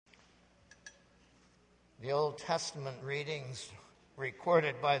The Old Testament readings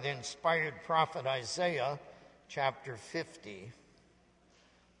recorded by the inspired prophet Isaiah, chapter 50.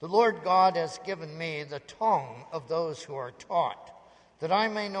 The Lord God has given me the tongue of those who are taught, that I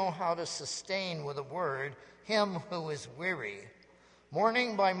may know how to sustain with a word him who is weary.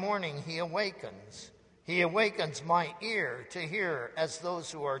 Morning by morning he awakens. He awakens my ear to hear as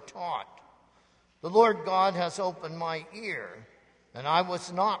those who are taught. The Lord God has opened my ear, and I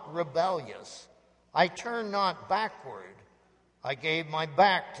was not rebellious. I turned not backward. I gave my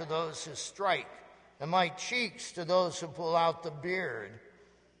back to those who strike, and my cheeks to those who pull out the beard.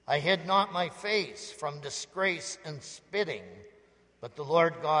 I hid not my face from disgrace and spitting, but the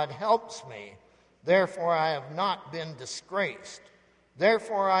Lord God helps me. Therefore I have not been disgraced.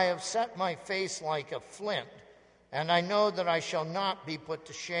 Therefore I have set my face like a flint, and I know that I shall not be put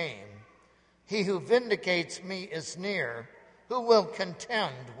to shame. He who vindicates me is near. Who will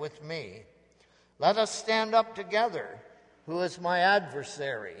contend with me? Let us stand up together. Who is my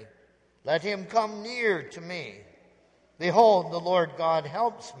adversary? Let him come near to me. Behold, the Lord God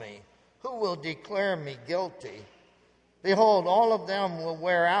helps me. Who will declare me guilty? Behold, all of them will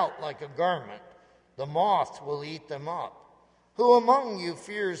wear out like a garment. The moth will eat them up. Who among you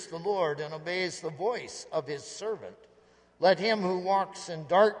fears the Lord and obeys the voice of his servant? Let him who walks in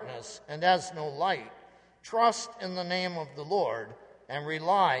darkness and has no light trust in the name of the Lord and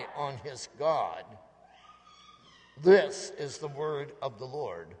rely on his God. This is the word of the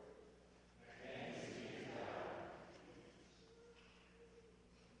Lord.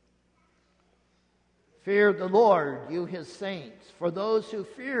 Fear the Lord, you his saints, for those who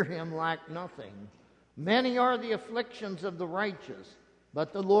fear him lack nothing. Many are the afflictions of the righteous,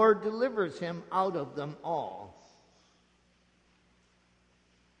 but the Lord delivers him out of them all.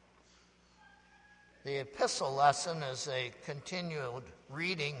 The epistle lesson is a continued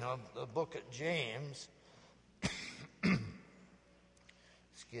reading of the book of James,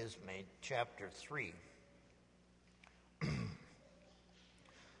 chapter 3.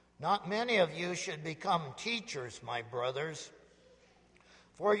 Not many of you should become teachers, my brothers,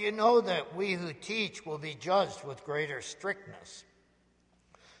 for you know that we who teach will be judged with greater strictness.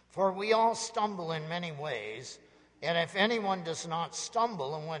 For we all stumble in many ways, and if anyone does not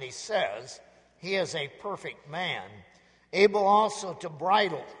stumble in what he says, he is a perfect man, able also to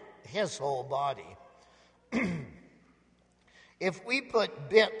bridle his whole body. If we put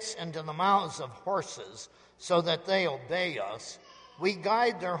bits into the mouths of horses so that they obey us, we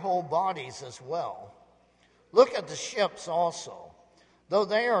guide their whole bodies as well. Look at the ships also. Though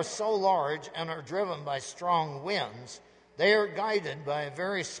they are so large and are driven by strong winds, they are guided by a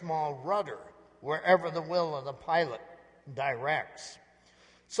very small rudder wherever the will of the pilot directs.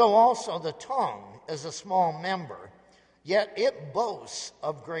 So also the tongue is a small member, yet it boasts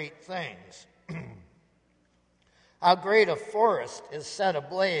of great things. How great a forest is set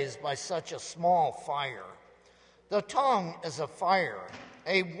ablaze by such a small fire. The tongue is a fire,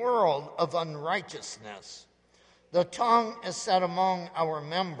 a world of unrighteousness. The tongue is set among our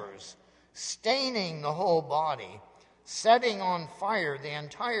members, staining the whole body, setting on fire the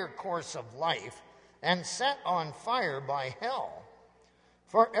entire course of life, and set on fire by hell.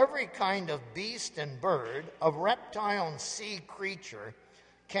 For every kind of beast and bird, of reptile and sea creature,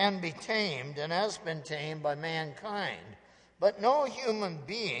 can be tamed and has been tamed by mankind, but no human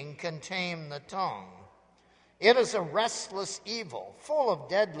being can tame the tongue. It is a restless evil, full of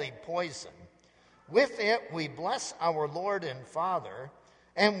deadly poison. With it we bless our Lord and Father,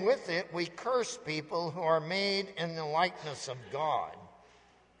 and with it we curse people who are made in the likeness of God.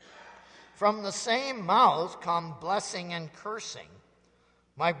 From the same mouth come blessing and cursing.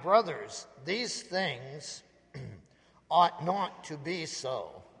 My brothers, these things ought not to be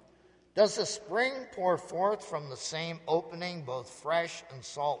so. Does a spring pour forth from the same opening both fresh and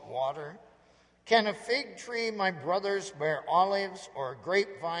salt water? Can a fig tree, my brothers, bear olives, or a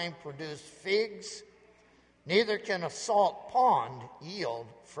grapevine produce figs? Neither can a salt pond yield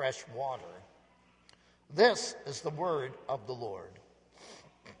fresh water. This is the word of the Lord.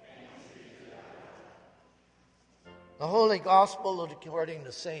 The Holy Gospel according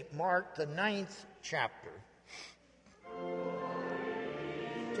to St. Mark, the 9th chapter.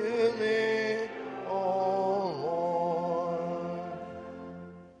 To thee, O Lord.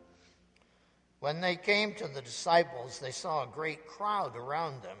 When they came to the disciples, they saw a great crowd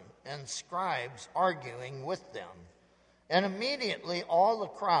around them, and scribes arguing with them. And immediately all the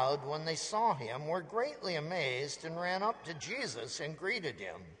crowd, when they saw him, were greatly amazed and ran up to Jesus and greeted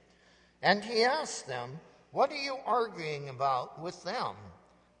him. And he asked them, "What are you arguing about with them?"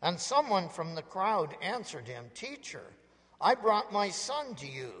 And someone from the crowd answered him, "Teacher, I brought my son to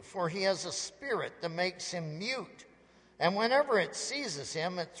you, for he has a spirit that makes him mute. And whenever it seizes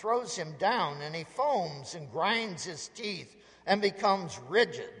him, it throws him down, and he foams and grinds his teeth and becomes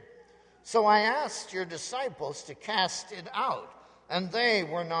rigid. So I asked your disciples to cast it out, and they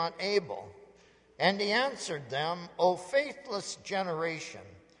were not able. And he answered them, O faithless generation,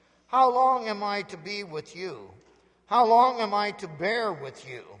 how long am I to be with you? How long am I to bear with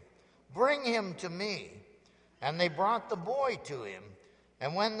you? Bring him to me. And they brought the boy to him.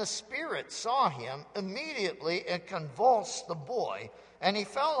 And when the spirit saw him, immediately it convulsed the boy, and he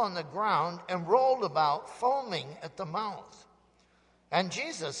fell on the ground and rolled about, foaming at the mouth. And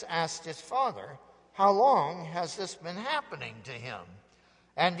Jesus asked his father, how long has this been happening to him?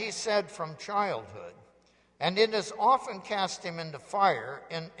 And he said, from childhood. And it has often cast him into fire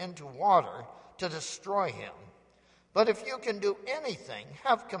and into water to destroy him. But if you can do anything,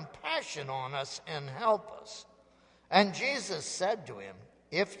 have compassion on us and help us. And Jesus said to him,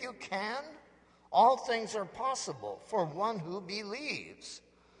 if you can, all things are possible for one who believes.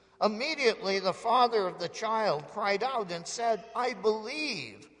 Immediately the father of the child cried out and said, I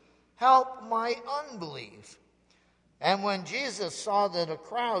believe, help my unbelief. And when Jesus saw that a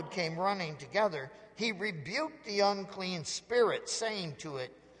crowd came running together, he rebuked the unclean spirit, saying to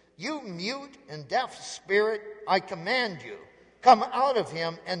it, you mute and deaf spirit, I command you, come out of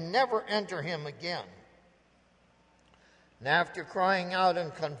him and never enter him again. And after crying out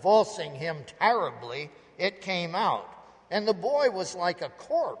and convulsing him terribly, it came out. And the boy was like a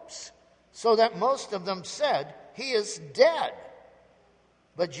corpse, so that most of them said, he is dead.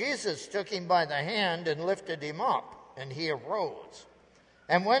 But Jesus took him by the hand and lifted him up, and he arose.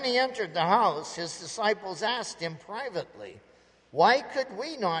 And when he entered the house, his disciples asked him privately, why could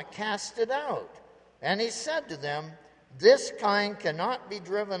we not cast it out? And he said to them, this kind cannot be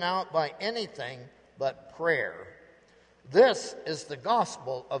driven out by anything but prayer. This is the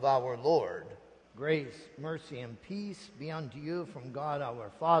gospel of our Lord. Grace, mercy, and peace be unto you from God our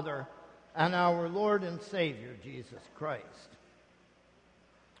Father and our Lord and Savior, Jesus Christ.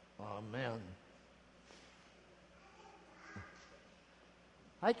 Amen.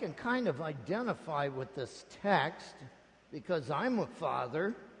 I can kind of identify with this text because I'm a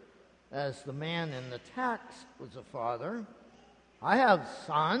father, as the man in the text was a father. I have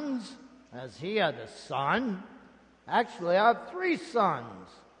sons, as he had a son. Actually, I have 3 sons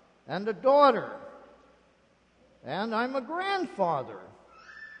and a daughter. And I'm a grandfather.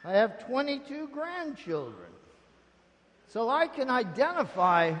 I have 22 grandchildren. So I can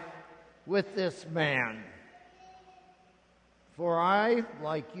identify with this man. For I,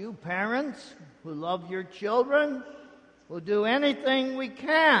 like you parents who love your children, will do anything we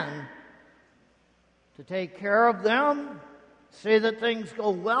can to take care of them, see that things go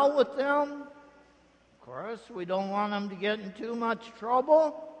well with them. Of course, we don't want them to get in too much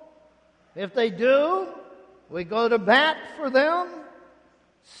trouble. If they do, we go to bat for them,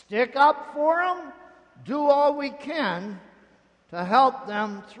 stick up for them, do all we can to help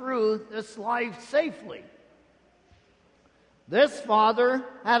them through this life safely. This father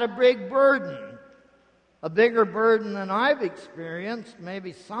had a big burden, a bigger burden than I've experienced.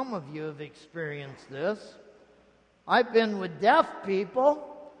 Maybe some of you have experienced this. I've been with deaf people.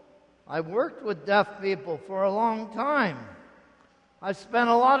 I've worked with deaf people for a long time. I've spent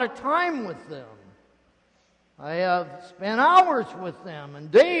a lot of time with them. I have spent hours with them and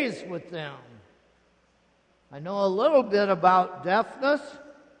days with them. I know a little bit about deafness,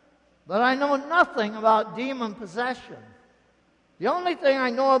 but I know nothing about demon possession. The only thing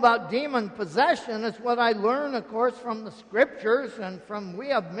I know about demon possession is what I learn, of course, from the scriptures and from we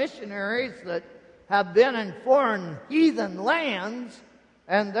have missionaries that have been in foreign heathen lands,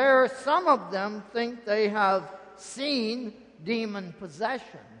 and there some of them think they have seen demon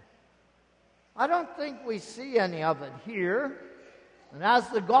possession. I don't think we see any of it here. And as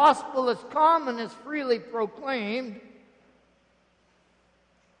the gospel is come and is freely proclaimed,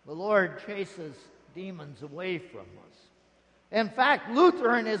 the Lord chases demons away from us. In fact,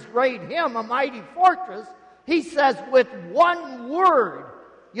 Luther, in his great hymn, A Mighty Fortress, he says, with one word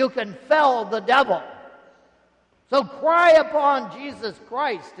you can fell the devil. So cry upon Jesus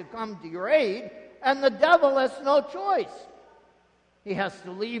Christ to come to your aid, and the devil has no choice. He has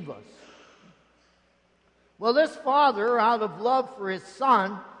to leave us. Well, this father, out of love for his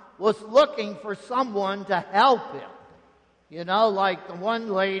son, was looking for someone to help him. You know, like the one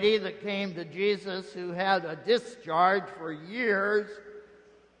lady that came to Jesus who had a discharge for years,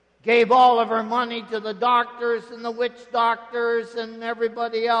 gave all of her money to the doctors and the witch doctors and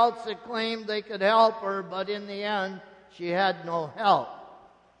everybody else that claimed they could help her, but in the end, she had no help.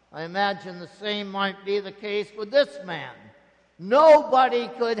 I imagine the same might be the case with this man. Nobody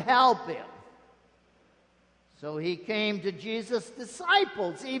could help him. So he came to Jesus'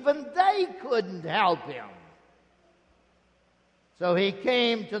 disciples. Even they couldn't help him. So he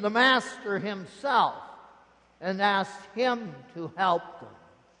came to the Master himself and asked him to help them,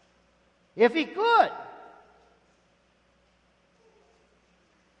 if he could.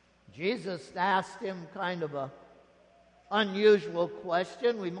 Jesus asked him kind of a unusual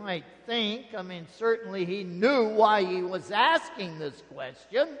question, we might think. I mean, certainly he knew why he was asking this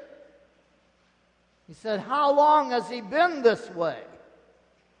question. He said, "How long has he been this way?"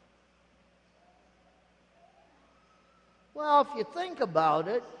 Well, if you think about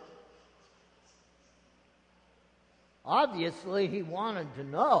it, obviously he wanted to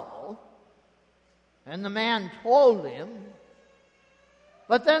know, and the man told him.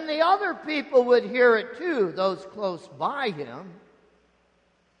 But then the other people would hear it too, those close by him.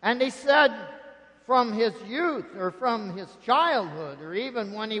 And he said from his youth or from his childhood or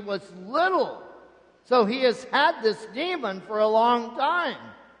even when he was little. So he has had this demon for a long time.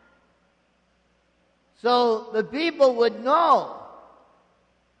 So the people would know.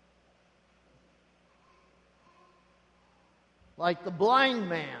 Like the blind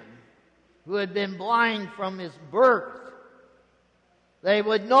man who had been blind from his birth. They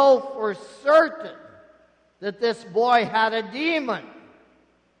would know for certain that this boy had a demon,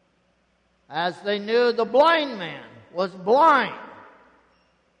 as they knew the blind man was blind.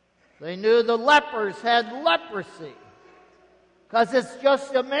 They knew the lepers had leprosy. Because it's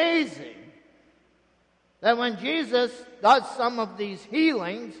just amazing that when Jesus does some of these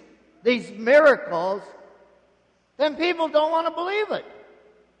healings, these miracles, then people don't want to believe it.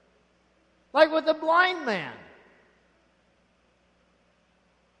 Like with the blind man.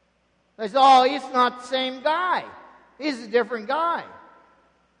 They say, "Oh, he's not the same guy. He's a different guy."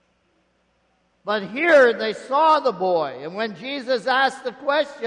 But here they saw the boy, and when Jesus asked the question,